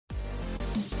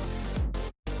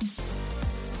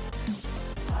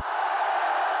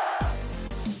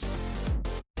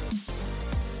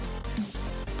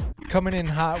Coming in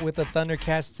hot with the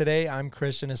Thundercast today, I'm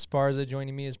Christian Esparza.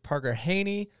 Joining me is Parker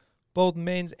Haney. Both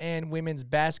men's and women's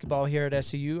basketball here at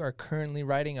SUU are currently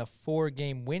riding a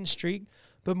 4-game win streak,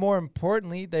 but more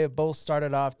importantly, they have both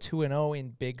started off 2-0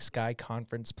 in Big Sky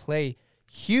Conference play.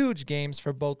 Huge games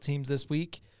for both teams this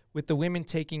week, with the women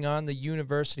taking on the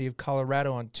University of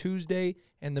Colorado on Tuesday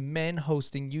and the men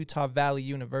hosting Utah Valley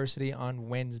University on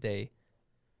Wednesday.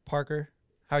 Parker,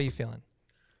 how are you feeling?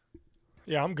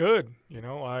 Yeah, I'm good.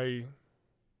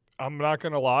 I'm not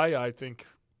going to lie. I think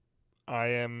I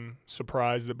am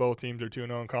surprised that both teams are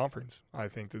 2-0 in conference. I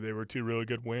think that they were two really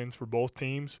good wins for both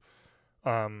teams.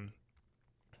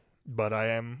 But I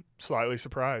am slightly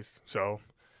surprised. So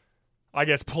I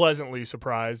guess pleasantly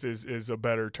surprised is a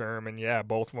better term. And, yeah,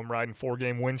 both of them riding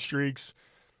 4-game win streaks,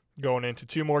 going into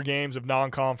 2 more games of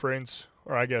non-conference,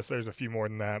 or I guess there's a few more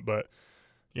than that, but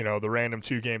the random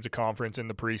 2 games of conference in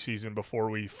the preseason before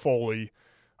we fully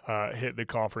hit the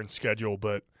conference schedule.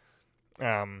 But,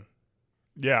 I'm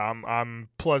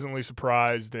pleasantly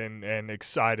surprised and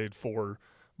excited for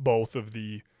both of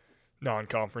the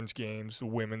non-conference games, the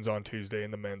women's on Tuesday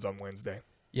and the men's on Wednesday.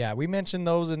 Yeah, we mentioned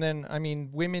those, and then,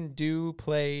 women do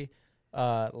play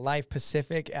Life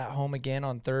Pacific at home again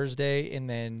on Thursday, and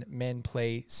then men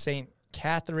play St.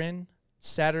 Catherine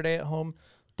Saturday at home.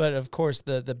 But, of course,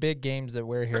 the big games that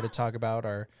we're here to talk about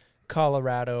are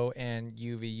Colorado and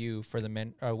UVU for the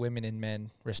women and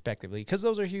men, respectively, because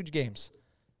those are huge games.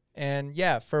 And,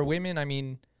 yeah, for women,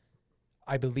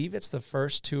 I believe it's the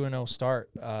first 2-0 start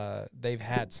they've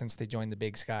had since they joined the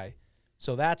Big Sky.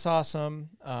 So that's awesome.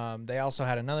 They also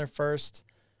had another first.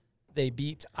 They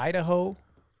beat Idaho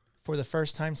for the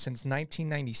first time since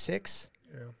 1996.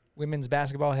 Yeah. Women's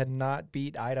basketball had not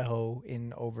beat Idaho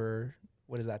in over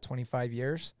 25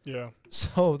 years? Yeah.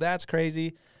 So that's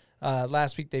crazy.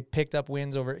 Last week they picked up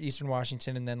wins over Eastern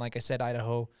Washington and then, like I said,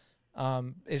 Idaho.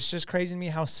 It's just crazy to me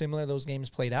how similar those games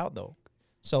played out, though.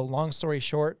 So long story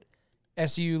short,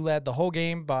 SU led the whole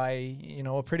game by,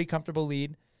 a pretty comfortable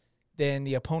lead. Then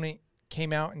the opponent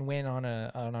came out and went on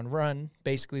a run,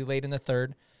 basically late in the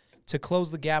third, to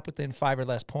close the gap within 5 or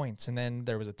less points. And then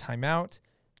there was a timeout.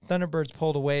 Thunderbirds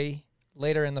pulled away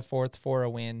later in the fourth for a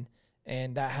win.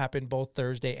 And that happened both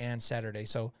Thursday and Saturday.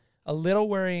 So a little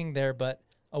worrying there, but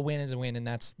a win is a win, and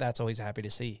that's always happy to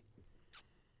see.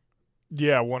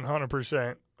 Yeah,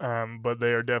 100%. But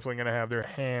they are definitely going to have their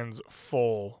hands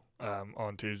full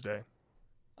on Tuesday.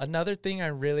 Another thing I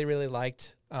really, really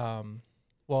liked, I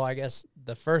guess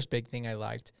the first big thing I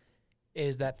liked,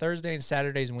 is that Thursday and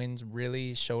Saturday's wins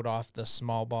really showed off the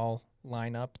small ball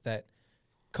lineup that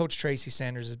Coach Tracy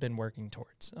Sanders has been working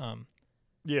towards.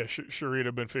 Yeah,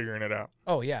 Sharita been figuring it out.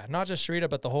 Oh, yeah, not just Sharita,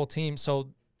 but the whole team.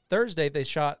 So Thursday they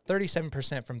shot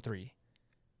 37% from 3.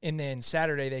 And then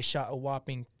Saturday they shot a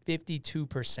whopping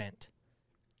 52%.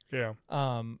 Yeah.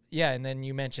 And then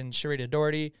you mentioned Sharita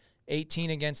Doherty, 18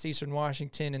 against Eastern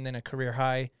Washington, and then a career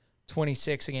high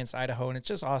 26 against Idaho. And it's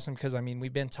just awesome because,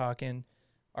 we've been talking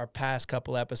our past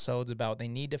couple episodes about they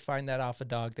need to find that alpha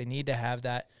dog. They need to have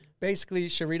that. Basically,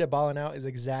 Sharita balling out is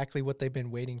exactly what they've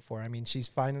been waiting for. She's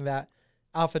finding that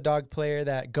alpha dog player,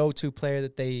 that go-to player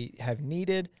that they have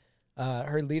needed.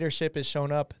 Her leadership has shown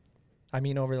up,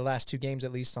 over the last 2 games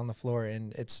at least on the floor,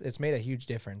 and it's made a huge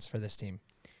difference for this team.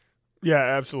 Yeah,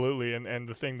 absolutely. And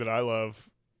the thing that I love,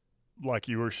 like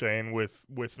you were saying with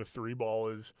the 3 ball,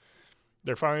 is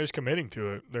they're finally just committing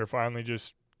to it. They're finally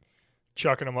just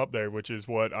chucking them up there, which is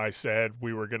what I said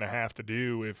we were going to have to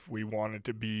do if we wanted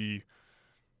to be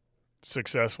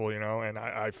successful, and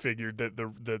I figured that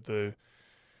the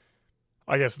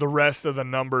I guess the rest of the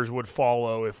numbers would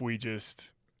follow if we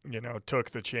just, took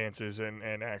the chances and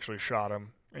actually shot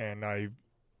them. And I,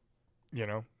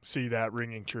 see that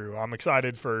ringing true. I'm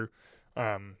excited to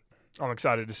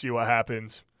see what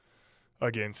happens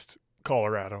against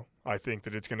Colorado. I think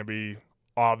that it's going to be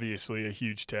obviously a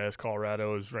huge test.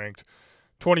 Colorado is ranked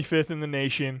 25th in the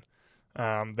nation.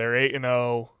 They're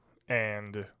 8-0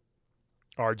 and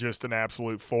are just an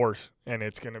absolute force. And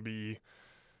it's going to be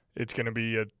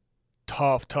a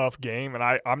tough game,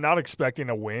 and I'm not expecting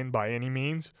a win by any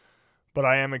means, but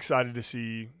I am excited to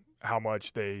see how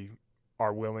much they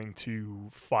are willing to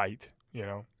fight,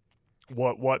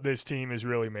 what this team is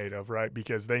really made of, right?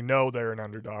 Because they know they're an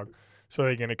underdog, so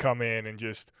they're going to come in and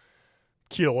just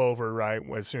keel over, right,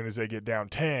 as soon as they get down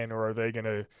 10, or are they going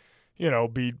to,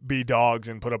 be dogs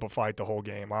and put up a fight the whole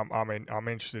game? I'm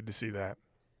interested to see that.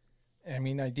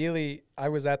 Ideally, I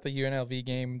was at the UNLV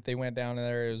game. They went down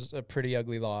there. It was a pretty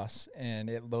ugly loss, and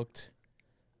it looked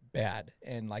bad.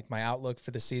 And, my outlook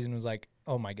for the season was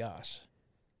oh, my gosh.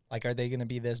 Are they going to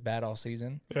be this bad all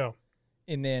season? Yeah.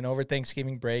 And then over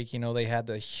Thanksgiving break, they had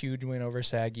the huge win over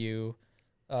SAGU.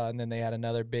 And then they had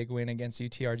another big win against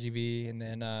UTRGV. And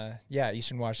then,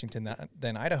 Eastern Washington,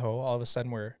 then Idaho. All of a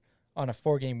sudden, we're on a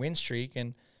 4-game win streak.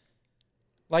 And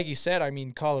like you said,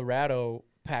 Colorado,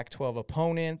 Pac-12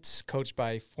 opponent, coached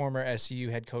by former SU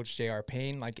head coach J.R.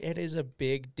 Payne. Like, it is a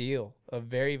big deal, a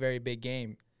very, very big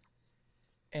game.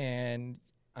 And,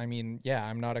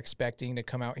 I'm not expecting to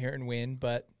come out here and win,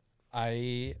 but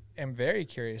I am very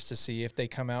curious to see if they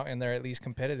come out and they're at least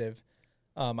competitive.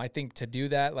 I think to do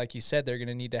that, like you said, they're going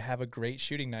to need to have a great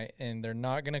shooting night, and they're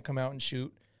not going to come out and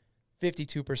shoot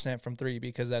 52% from 3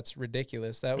 because that's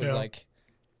ridiculous. That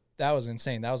was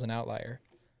insane. That was an outlier.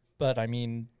 But,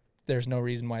 there's no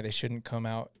reason why they shouldn't come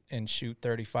out and shoot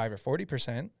 35 or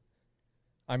 40%.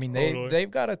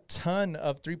 They've got a ton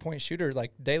of 3-point shooters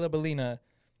like De La Bellina,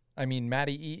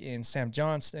 Maddie Eaton, Sam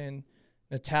Johnston,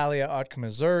 Natalia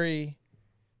Otka-Missouri.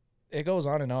 It goes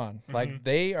on and on. Mm-hmm. Like,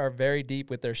 they are very deep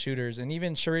with their shooters. And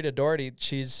even Sharita Doherty,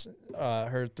 she's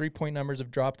her 3-point numbers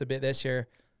have dropped a bit this year,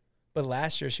 but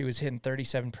last year she was hitting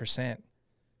 37%.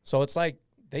 So it's like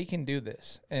they can do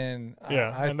this. And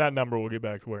and that number will get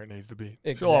back to where it needs to be.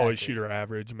 Exactly. She'll always shoot her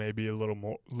average, maybe a little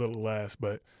more, little less,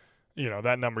 but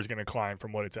that number's going to climb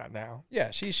from what it's at now.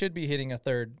 Yeah, she should be hitting a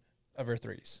third of her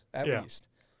threes at least.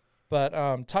 But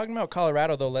talking about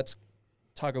Colorado, though, let's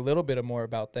talk a little bit more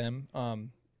about them.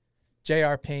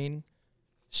 J.R. Payne,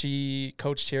 she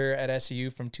coached here at SEU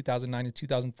from 2009 to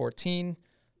 2014.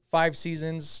 5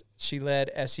 seasons, she led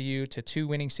SEU to 2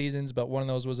 winning seasons, but one of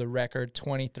those was a record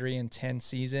 23-10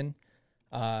 season.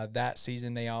 That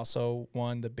season, they also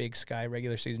won the Big Sky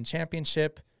regular season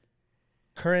championship.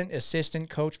 Current assistant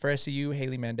coach for SEU,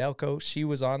 Haley Mandelko, she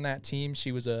was on that team.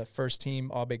 She was a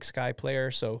first-team All-Big Sky player.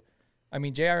 So,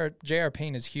 J.R.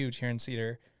 Payne is huge here in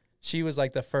Cedar. She was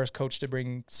like the first coach to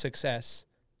bring success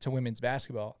to women's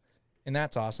basketball, and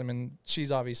that's awesome. And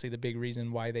she's obviously the big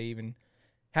reason why they even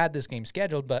had this game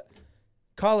scheduled. But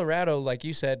Colorado, like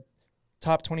you said,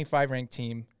 top 25 ranked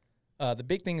team. The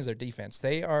big thing is their defense.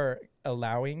 They are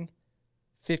allowing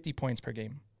 50 points per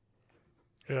game.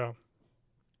 Yeah.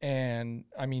 And,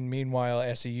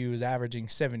 meanwhile, SEU is averaging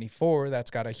 74.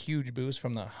 That's got a huge boost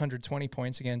from the 120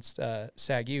 points against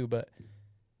SAGU. But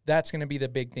that's going to be the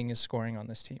big thing is scoring on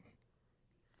this team.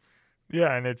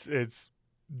 Yeah, and it's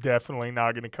definitely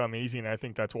not going to come easy, and I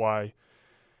think that's why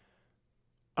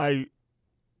I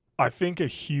think a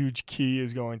huge key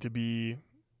is going to be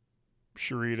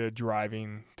Sharita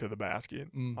driving to the basket.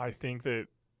 I think that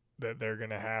they're going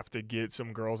to have to get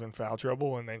some girls in foul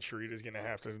trouble, and then Sharita's going to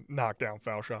have to knock down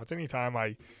foul shots. Anytime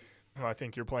I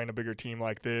think you're playing a bigger team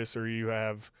like this, or you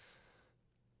have,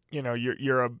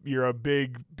 you're a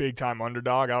big time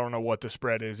underdog. I don't know what the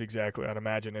spread is exactly. I'd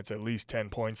imagine it's at least 10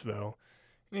 points though.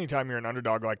 Anytime you're an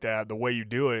underdog like that, the way you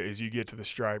do it is you get to the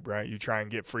stripe, right? You try and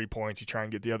get free points. You try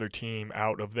and get the other team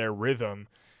out of their rhythm,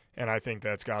 and I think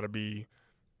that's got to be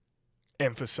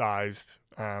emphasized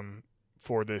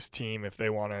for this team if they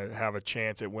want to have a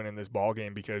chance at winning this ball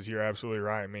game, because you're absolutely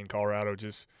right. Colorado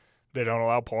they don't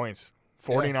allow points.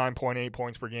 49.8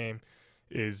 points per game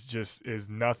is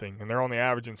nothing, and they're only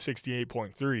averaging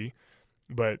 68.3,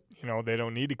 but they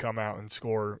don't need to come out and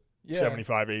score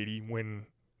 75, 80 when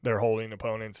they're holding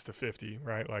opponents to 50,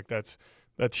 right? Like that's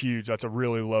huge. That's a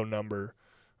really low number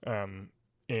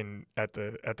at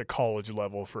the college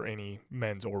level for any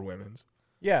men's or women's.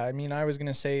 Yeah, I was going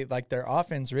to say, like, their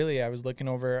offense, really, I was looking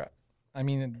over,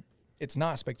 it's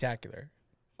not spectacular.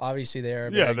 Obviously, they're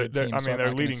a very good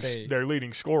team. Their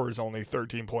leading scorer is only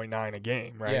 13.9 a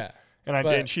game, right? Yeah.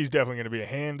 And she's definitely going to be a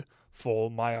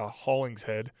handful, Maya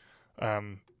Hollingshead.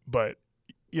 But,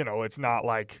 it's not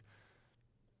like –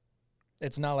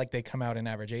 it's not like they come out and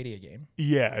average 80 a game.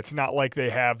 Yeah, it's not like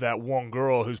they have that one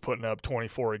girl who's putting up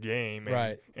 24 a game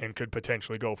and could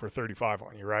potentially go for 35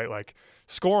 on you, right? Like,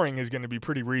 scoring is going to be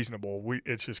pretty reasonable.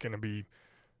 It's just going to be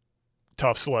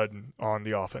tough sledding on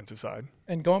the offensive side.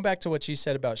 And going back to what you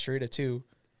said about Sharita too,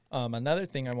 another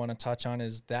thing I want to touch on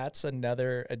is that's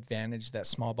another advantage that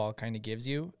small ball kind of gives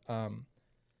you.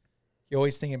 You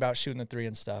always think about shooting the 3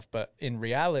 and stuff, but in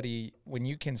reality, when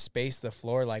you can space the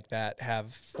floor like that,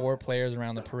 have 4 players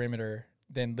around the perimeter,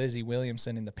 then Lizzie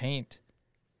Williamson in the paint,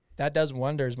 that does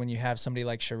wonders when you have somebody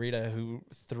like Sharita who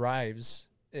thrives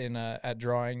at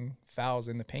drawing fouls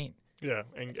in the paint. Yeah,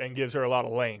 and gives her a lot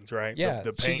of lanes, right? Yeah,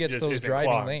 the paint she gets just those isn't driving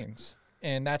clogged. lanes.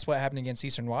 And that's what happened against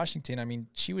Eastern Washington.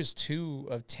 She was 2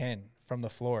 of 10 from the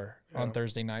floor on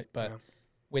Thursday night, but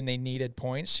when they needed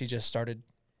points, she just started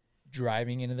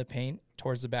driving into the paint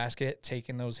towards the basket,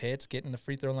 taking those hits, getting the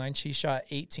free throw line. She shot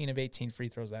 18 of 18 free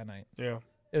throws that night. Yeah.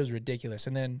 It was ridiculous.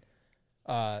 And then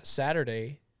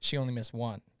Saturday, she only missed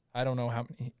 1. I don't know how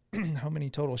many how many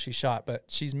total she shot, but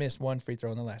she's missed one free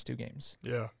throw in the last 2 games.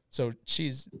 Yeah. So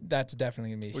that's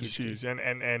definitely gonna be Which is huge. huge.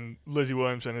 And Lizzie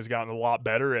Williamson has gotten a lot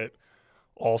better at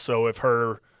also if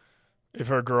her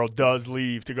girl does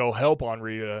leave to go help on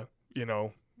Rita,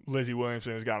 Lizzie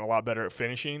Williamson has gotten a lot better at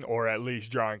finishing or at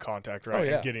least drawing contact, right? Oh,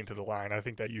 yeah. And getting to the line. I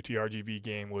think that UTRGV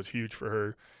game was huge for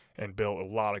her and built a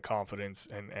lot of confidence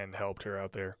and helped her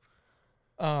out there.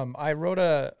 I wrote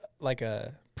a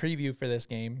preview for this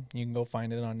game. You can go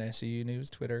find it on SCU News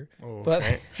Twitter. Oh, But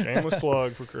shameless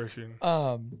plug for Christian.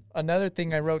 Another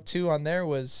thing I wrote too on there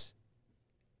was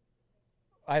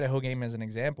Idaho game as an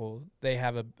example. They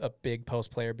have a big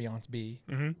post player, Beyonce B,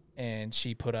 and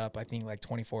she put up I think like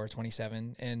 24 or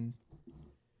 27, and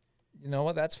you know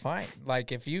what? That's fine.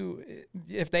 Like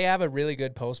if they have a really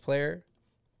good post player,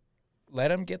 let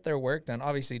them get their work done.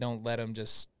 Obviously, don't let them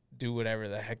just do whatever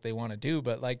the heck they want to do,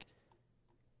 but like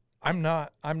I'm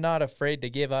not afraid to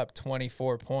give up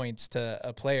 24 points to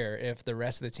a player if the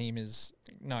rest of the team is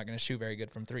not going to shoot very good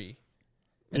from 3.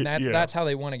 And that's how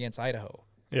they won against Idaho.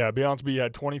 Yeah, Beyonce B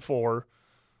had 24.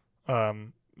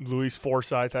 Louise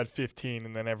Forsyth had 15,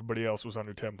 and then everybody else was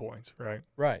under 10 points, right?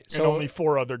 Right. And only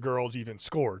 4 other girls even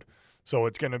scored. So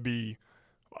it's going to be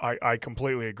I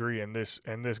completely agree. And this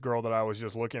girl that I was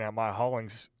just looking at, Maya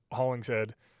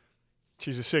Hollingshead,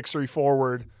 she's a 6'3"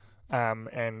 forward,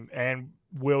 and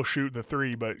will shoot the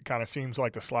 3, but kind of seems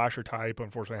like the slasher type.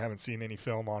 Unfortunately, I haven't seen any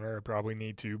film on her. I probably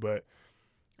need to, but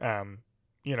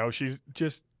she's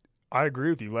just. I agree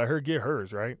with you. Let her get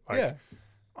hers, right? Yeah.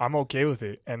 I'm okay with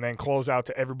it, and then close out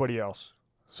to everybody else.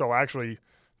 So actually,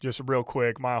 just real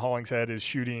quick, Maya Hollingshead is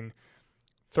shooting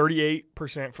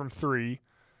 38% from 3,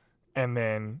 and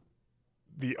then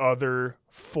the other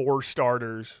 4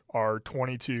 starters are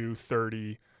 22,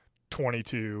 30,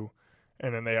 22,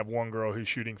 and then they have one girl who's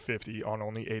shooting 50 on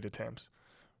only 8 attempts,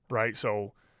 right?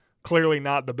 So clearly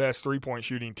not the best three-point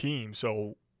shooting team,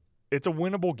 so it's a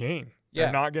winnable game. Yeah.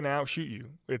 They're not going to outshoot you.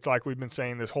 It's like we've been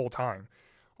saying this whole time.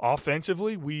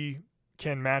 Offensively, we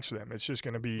can match them. It's just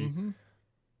going to be,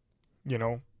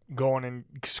 going and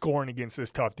scoring against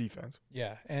this tough defense.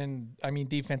 Yeah, and, I mean,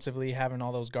 defensively, having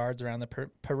all those guards around the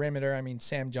perimeter, I mean,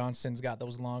 Sam Johnston's got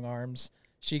those long arms.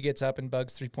 She gets up and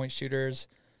bugs three-point shooters.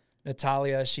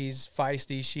 Natalia, she's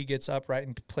feisty. She gets up right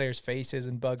in players' faces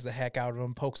and bugs the heck out of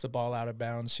them, pokes the ball out of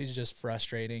bounds. She's just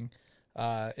frustrating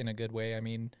in a good way. I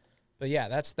mean, but, yeah,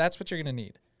 that's what you're going to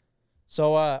need.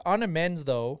 So on to men's,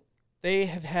 though, they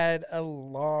have had a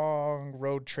long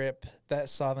road trip that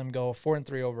saw them go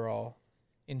 4-3 overall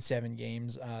in 7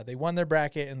 games. They won their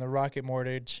bracket in the Rocket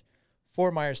Mortgage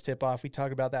Fort Myers tip-off. We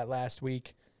talked about that last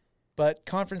week. But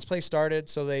conference play started,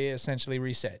 so they essentially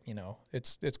reset.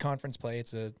 It's conference play.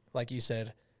 It's, like you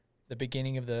said, the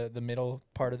beginning of the middle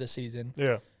part of the season.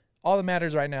 Yeah. All that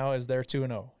matters right now is they're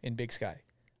 2-0 in Big Sky.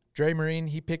 Dre Marine,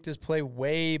 he picked his play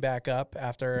way back up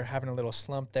after having a little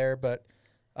slump there, but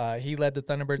he led the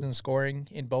Thunderbirds in scoring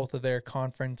in both of their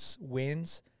conference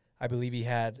wins. I believe he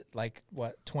had,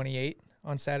 28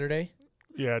 on Saturday?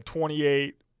 Yeah,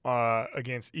 28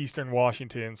 against Eastern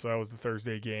Washington, so that was the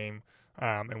Thursday game,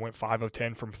 and went 5 of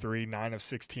 10 from 3, 9 of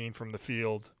 16 from the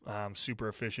field. Super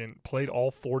efficient. Played all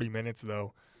 40 minutes,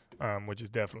 though, which is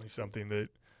definitely something that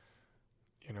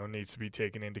needs to be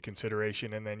taken into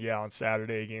consideration. And then, on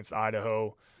Saturday against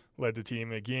Idaho, led the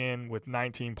team again with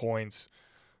 19 points,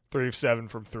 3 of 7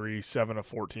 from 3, 7 of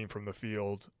 14 from the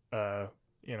field.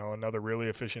 Another really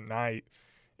efficient night,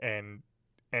 and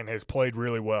has played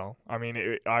really well. I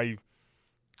mean,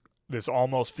 this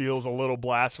almost feels a little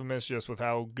blasphemous just with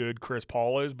how good Chris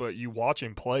Paul is, but you watch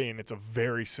him play, and it's a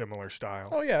very similar style.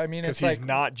 Oh, yeah. I mean, it's because he's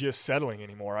not just settling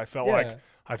anymore. I felt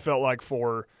like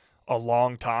for a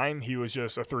long time he was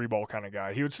just a 3-ball kind of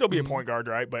guy. He would still be a point guard,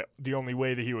 right? But the only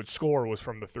way that he would score was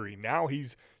from the 3. Now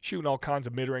he's shooting all kinds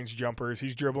of mid-range jumpers.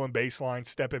 He's dribbling baseline,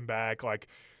 stepping back,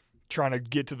 trying to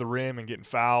get to the rim and getting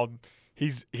fouled.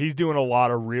 He's doing a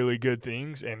lot of really good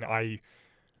things, and I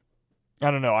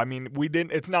don't know. I mean,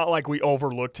 it's not like we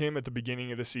overlooked him at the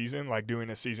beginning of the season, doing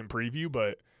a season preview,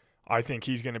 but I think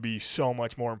he's going to be so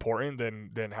much more important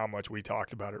than how much we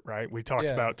talked about it, right? We talked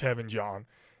about Tevin John,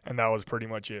 and that was pretty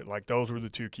much it. Those were the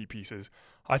 2 key pieces.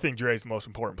 I think Dre's the most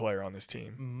important player on this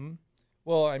team. Mm-hmm.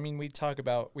 Well, I mean, we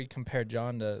compare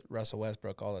John to Russell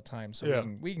Westbrook all the time,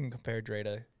 so we can compare Dre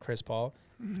to Chris Paul.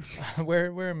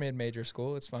 We're a mid-major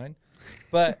school. It's fine.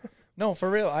 But, no, for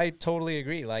real, I totally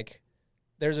agree.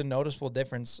 There's a noticeable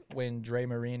difference when Dre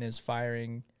Marine is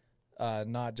firing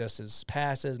not just his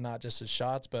passes, not just his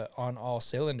shots, but on all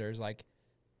cylinders.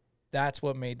 That's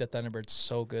what made the Thunderbirds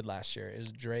so good last year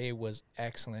is Dre was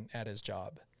excellent at his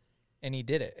job. and he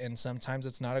did it. And sometimes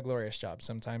it's not a glorious job.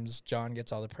 Sometimes John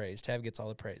gets all the praise, Tev gets all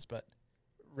the praise, but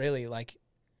really, like,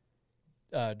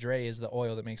 Dre is the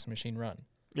oil that makes the machine run.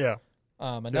 Yeah.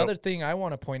 Another thing I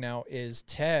want to point out is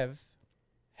Tev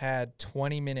had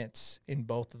 20 minutes in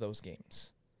both of those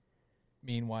games.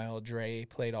 Meanwhile, Dre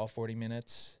played all 40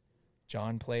 minutes.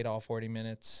 John played all 40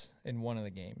 minutes in one of the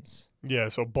games. Yeah,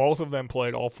 so both of them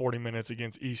played all 40 minutes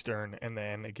against Eastern, and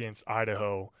then against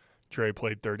Idaho, Dre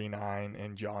played 39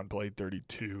 and John played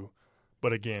 32.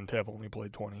 But again, Tev only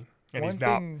played 20. And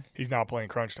he's not playing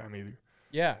crunch time either.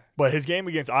 Yeah. But his game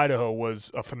against Idaho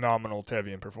was a phenomenal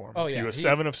Tevian performance. Oh, yeah. He was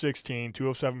 7 of 16, 2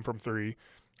 of 7 from 3,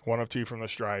 1 of 2 from the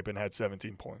stripe, and had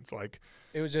 17 points. Like,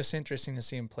 it was just interesting to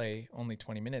see him play only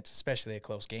 20 minutes, especially a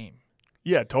close game.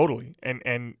 Yeah, totally.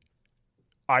 And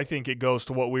I think it goes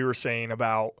to what we were saying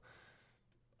about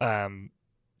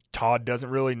Todd doesn't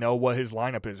really know what his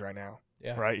lineup is right now.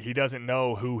 Yeah. Right? He doesn't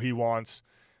know who he wants.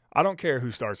 I don't care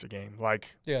who starts the game.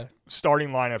 Like, yeah, starting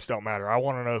lineups don't matter. I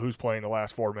want to know who's playing the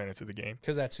last 4 minutes of the game.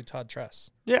 Because that's who Todd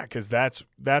trusts. Yeah, because that's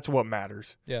what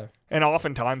matters. Yeah. And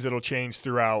oftentimes it'll change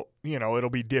throughout. It'll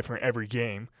be different every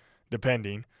game,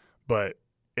 depending. But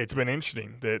it's been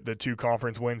interesting. The 2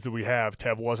 conference wins that we have,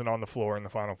 Tev wasn't on the floor in the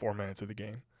final 4 minutes of the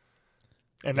game.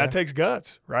 And that takes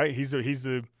guts, right? He's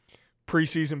the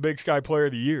preseason Big Sky Player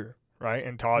of the Year. Right,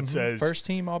 and Todd says first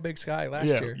team All Big Sky last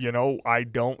year. I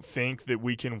don't think that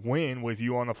we can win with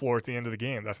you on the floor at the end of the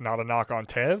game. That's not a knock on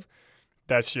Tev.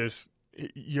 That's just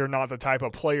you're not the type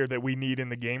of player that we need in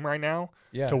the game right now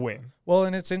to win. Well,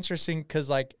 and it's interesting because,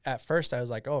 like, at first I was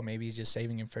like, oh, maybe he's just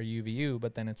saving him for UVU,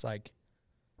 but then it's like,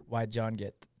 why'd John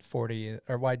get 40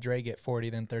 or why'd Dre get 40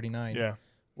 then 39? Yeah,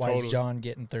 why is John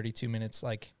getting 32 minutes?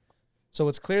 Like, so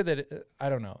it's clear that I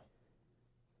don't know.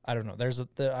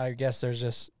 I guess there's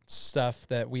just stuff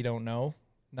that we don't know,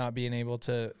 not being able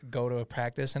to go to a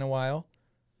practice in a while.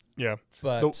 Yeah,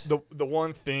 but the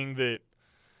one thing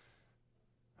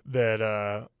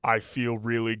that I feel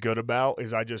really good about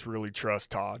is I just really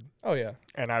trust Todd. Oh yeah,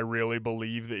 and I really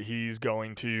believe that he's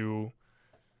going to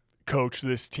coach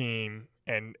this team,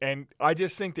 and I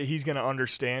just think that he's going to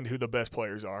understand who the best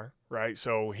players are. Right,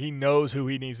 so he knows who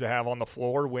he needs to have on the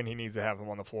floor when he needs to have them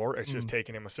on the floor. It's just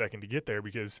taking him a second to get there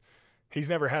because he's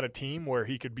never had a team where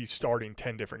he could be starting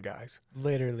 10 different guys.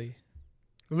 Literally.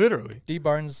 D.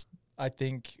 Barnes, I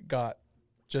think, got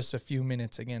just a few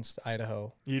minutes against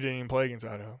Idaho. He didn't even play against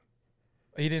Idaho.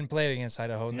 He didn't play against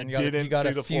Idaho, and then he got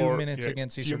a few minutes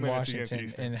against Eastern Washington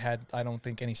and had, I don't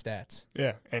think, any stats.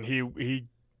 Yeah, and he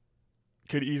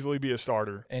could easily be a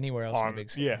starter anywhere else in the Big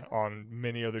Sky. Yeah, on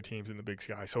many other teams in the Big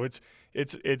Sky. So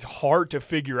it's hard to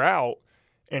figure out,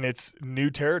 and it's new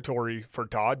territory for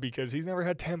Todd because he's never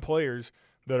had 10 players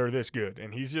that are this good,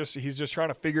 and he's just trying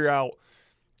to figure out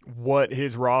what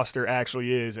his roster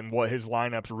actually is and what his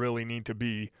lineups really need to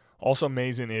be. Also,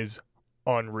 Mason is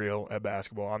unreal at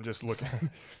basketball. I'm just looking.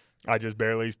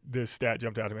 This stat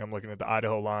jumped out to me. I'm looking at the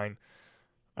Idaho line.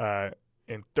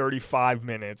 In 35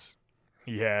 minutes.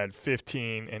 He had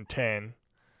 15 and 10,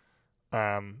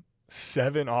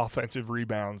 7 offensive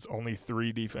rebounds, only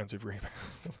 3 defensive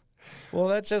rebounds. Well,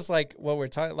 that's just like what we're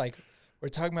talking. Like, we're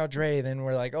talking about Dre, then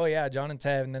we're like, oh yeah, John and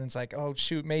Tev, and then it's like, oh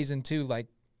shoot, Mason too. Like,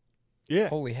 yeah,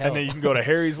 holy hell! And then you can go to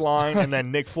Harry's line, and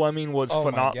then Nick Fleming was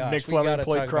phenomenal. Nick Fleming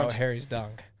played crunch. About Harry's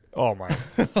dunk. Oh my,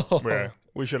 yeah,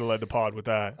 we should have led the pod with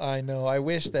that. I know. I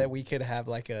wish that we could have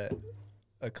like a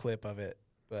clip of it.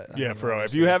 But yeah, for real.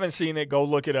 If you haven't seen it, go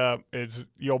look it up.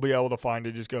 You'll be able to find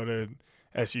it. Just go to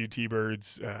SUT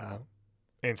Birds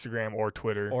Instagram or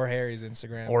Twitter. Or Harry's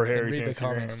Instagram. Or Harry's read Instagram. The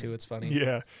comments too. It's funny.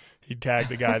 Yeah. He tagged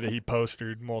the guy that he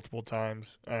posted multiple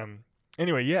times.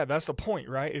 Anyway, yeah, that's the point,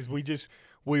 right? Is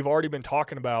we've already been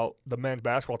talking about the men's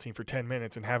basketball team for 10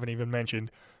 minutes and haven't even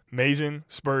mentioned Mason,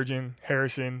 Spurgeon,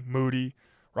 Harrison, Moody,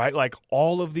 right? Like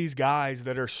all of these guys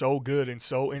that are so good and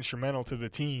so instrumental to the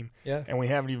team, and we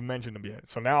haven't even mentioned them yet.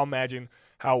 So now imagine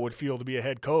how it would feel to be a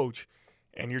head coach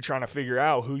and you're trying to figure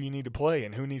out who you need to play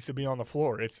and who needs to be on the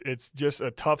floor. It's just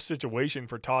a tough situation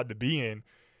for Todd to be in,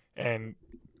 and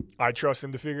I trust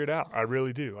him to figure it out. I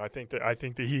really do. I think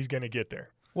that he's going to get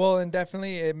there. Well, and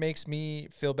definitely it makes me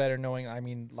feel better knowing, I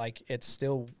mean, like it's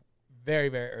still very,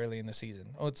 very early in the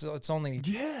season. Oh, it's only,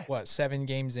 7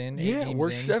 games in? 8 games we're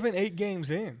in? 7-8 games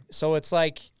in. So it's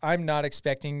like I'm not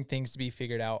expecting things to be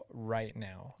figured out right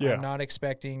now. Yeah. I'm not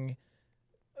expecting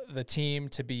the team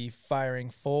to be firing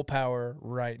full power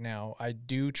right now. I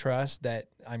do trust that,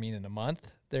 I mean, in a month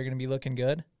they're going to be looking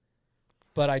good.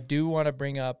 But I do want to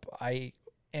bring up, I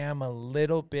am a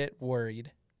little bit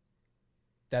worried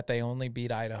that they only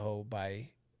beat Idaho by,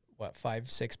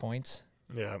 5-6 points?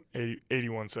 Yeah,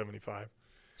 81-75.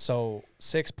 So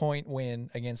 6-point win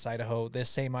against Idaho. This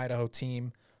same Idaho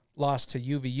team lost to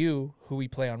UVU, who we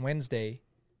play on Wednesday,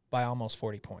 by almost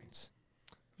 40 points.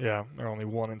 Yeah, they're only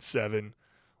 1-7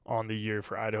 on the year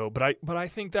for Idaho. But I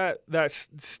think that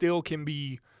still can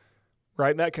be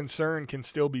right. That concern can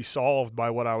still be solved by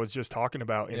what I was just talking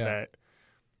about in that.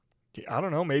 I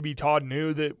don't know, maybe Todd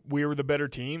knew that we were the better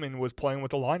team and was playing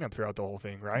with the lineup throughout the whole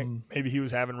thing, right? Maybe he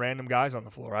was having random guys on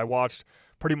the floor. I watched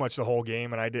pretty much the whole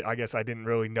game, and I guess I didn't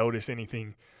really notice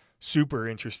anything super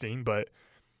interesting, but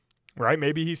right,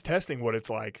 maybe he's testing what it's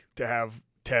like to have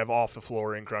Tev off the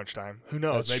floor in crunch time. Who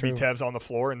knows? That's maybe true. Tev's on the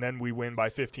floor, and then we win by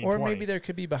 15, Or 20. maybe there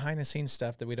could be behind-the-scenes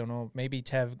stuff that we don't know. Maybe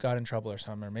Tev got in trouble or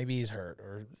something, or maybe he's hurt,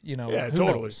 or, Yeah, who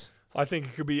totally. knows? I think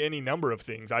it could be any number of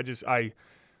things.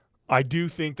 I do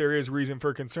think there is reason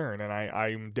for concern, and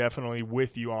I'm definitely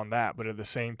with you on that. But at the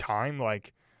same time,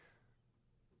 like,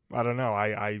 I don't know.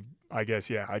 I guess,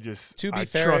 yeah, To be I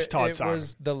fair, trust Todd it Simon.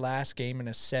 was the last game in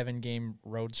a 7-game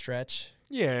road stretch.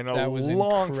 Yeah, and a That was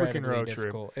long freaking incredibly road trip.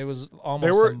 difficult. It was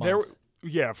almost a month.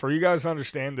 Yeah, for you guys to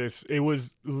understand this, it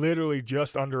was literally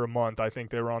just under a month. I think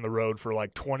they were on the road for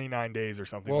like 29 days or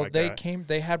something like that. Well,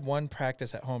 they had one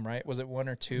practice at home, right? Was it one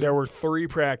or two? There were 3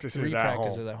 practices at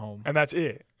at home. And that's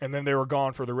it. And then they were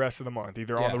gone for the rest of the month,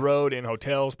 either on the road, in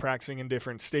hotels, practicing in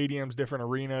different stadiums, different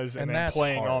arenas, and then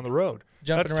playing hard. on the road.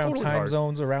 Jumping around totally time hard.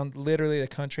 zones around literally the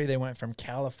country. They went from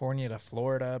California to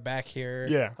Florida, back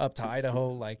here, up to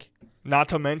Idaho. Not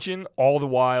to mention, all the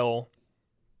while,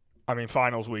 I mean,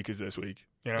 finals week is this week.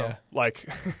 Like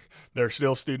they're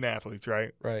still student athletes,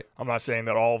 right? Right. I'm not saying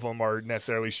that all of them are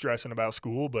necessarily stressing about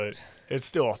school, but it's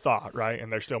still a thought, right?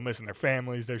 And they're still missing their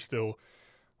families. There's still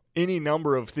any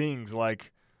number of things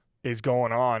like is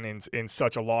going on in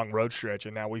such a long road stretch.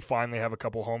 And now we finally have a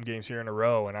couple home games here in a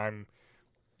row. And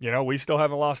we still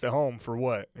haven't lost at home for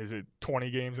what? Is it 20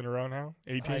 games in a row now?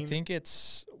 18? I think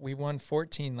we won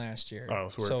 14 last year. Oh,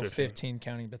 so we're at 15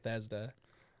 counting Bethesda.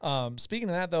 Speaking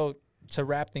of that, though, to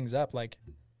wrap things up,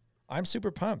 I'm super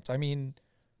pumped. I mean,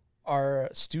 our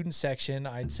student section,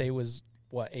 I'd say, was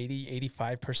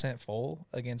 85% full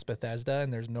against Bethesda,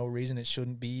 and there's no reason it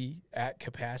shouldn't be at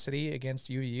capacity against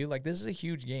UVU. This is a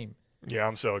huge game. Yeah,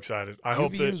 I'm so excited.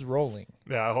 UVU's rolling.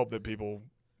 Yeah, I hope that people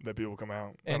come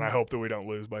out, and I hope that we don't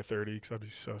lose by 30 because I'd be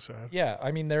so sad. Yeah,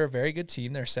 I mean, they're a very good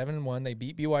team. They're 7-1. They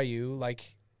beat BYU.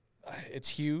 It's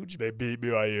huge. They beat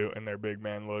BYU, and their big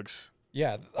man looks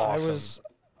awesome.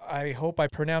 I hope I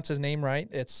pronounce his name right.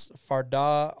 It's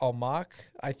Fardah Almak,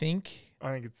 I think.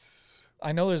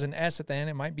 I know there's an S at the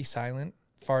end. It might be silent.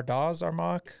 Fardaz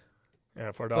Almak.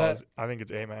 Yeah, Fardaz. I think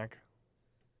it's Amac.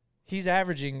 He's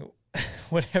averaging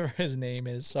whatever his name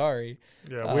is. Sorry.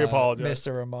 Yeah, we apologize.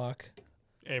 Mr. Almak.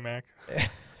 Amac.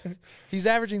 He's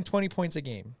averaging 20 points a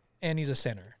game, and he's a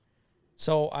center.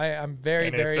 So I'm very,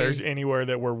 and very. if there's anywhere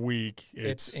that we're weak,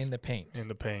 it's in the paint. In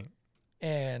the paint.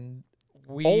 And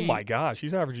oh my gosh,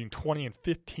 he's averaging 20 and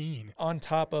 15 on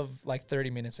top of 30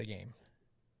 minutes a game.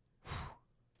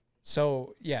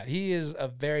 So yeah, he is a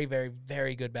very, very,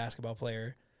 very good basketball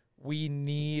player. We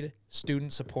need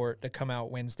student support to come out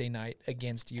Wednesday night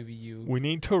against UVU. We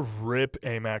need to rip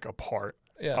Amac apart.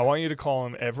 Yeah. I want you to call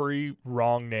him every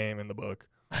wrong name in the book.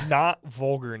 Not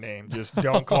vulgar name. Just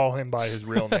don't call him by his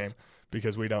real name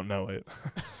because we don't know it.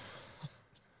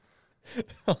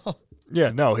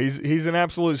 Yeah, no, he's an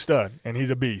absolute stud, and he's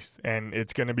a beast, and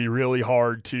it's going to be really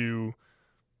hard to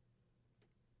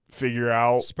figure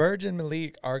out. Spurge and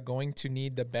Malik are going to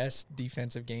need the best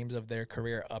defensive games of their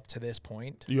career up to this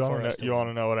point. You want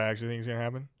to know what I actually think is going to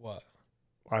happen? What?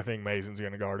 I think Mason's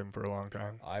going to guard him for a long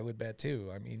time. I would bet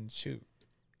too. I mean, shoot.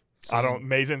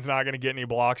 Mason's not going to get any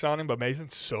blocks on him, but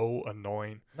Mason's so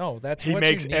annoying. No, he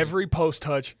makes every post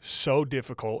touch so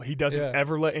difficult. He doesn't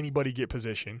ever let anybody get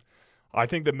position. I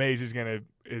think that Mays is gonna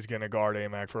guard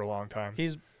Amac for a long time.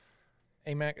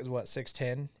 Amac is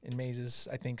 6'10", and Mays is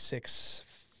I think 6'5",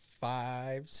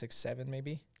 6'7",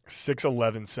 maybe.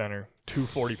 6'11" center,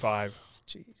 245.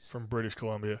 Jeez. From British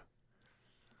Columbia.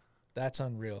 That's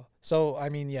unreal. So I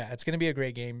mean, yeah, it's gonna be a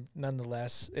great game.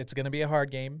 Nonetheless, it's gonna be a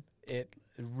hard game. It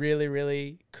really,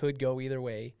 really could go either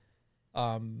way.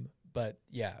 But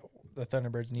yeah, the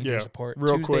Thunderbirds need your support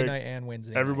Tuesday night and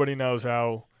Wednesday. Everybody knows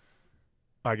how.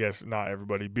 I guess not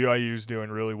everybody. BYU's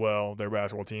doing really well. Their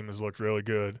basketball team has looked really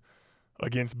good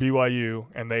against BYU,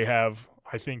 and they have,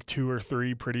 I think, 2 or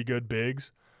 3 pretty good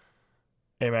bigs.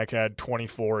 Amac had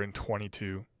 24 and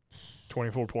 22.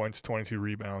 24 points, 22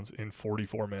 rebounds in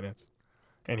 44 minutes.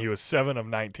 And he was 7 of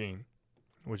 19,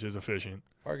 which is efficient.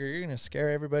 Parker, you're going to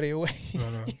scare everybody away.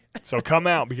 So come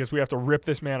out because we have to rip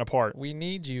this man apart. We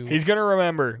need you. He's going to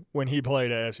remember when he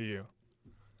played at SU.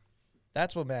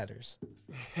 That's what matters.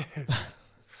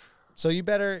 So you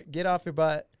better get off your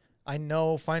butt. I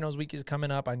know finals week is coming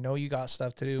up. I know you got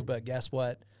stuff to do, but guess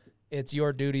what? It's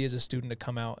your duty as a student to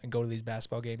come out and go to these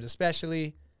basketball games,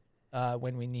 especially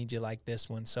when we need you like this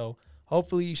one. So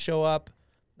hopefully you show up.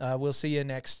 We'll see you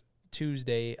next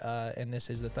Tuesday, and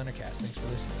this is the Thundercast. Thanks for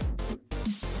listening.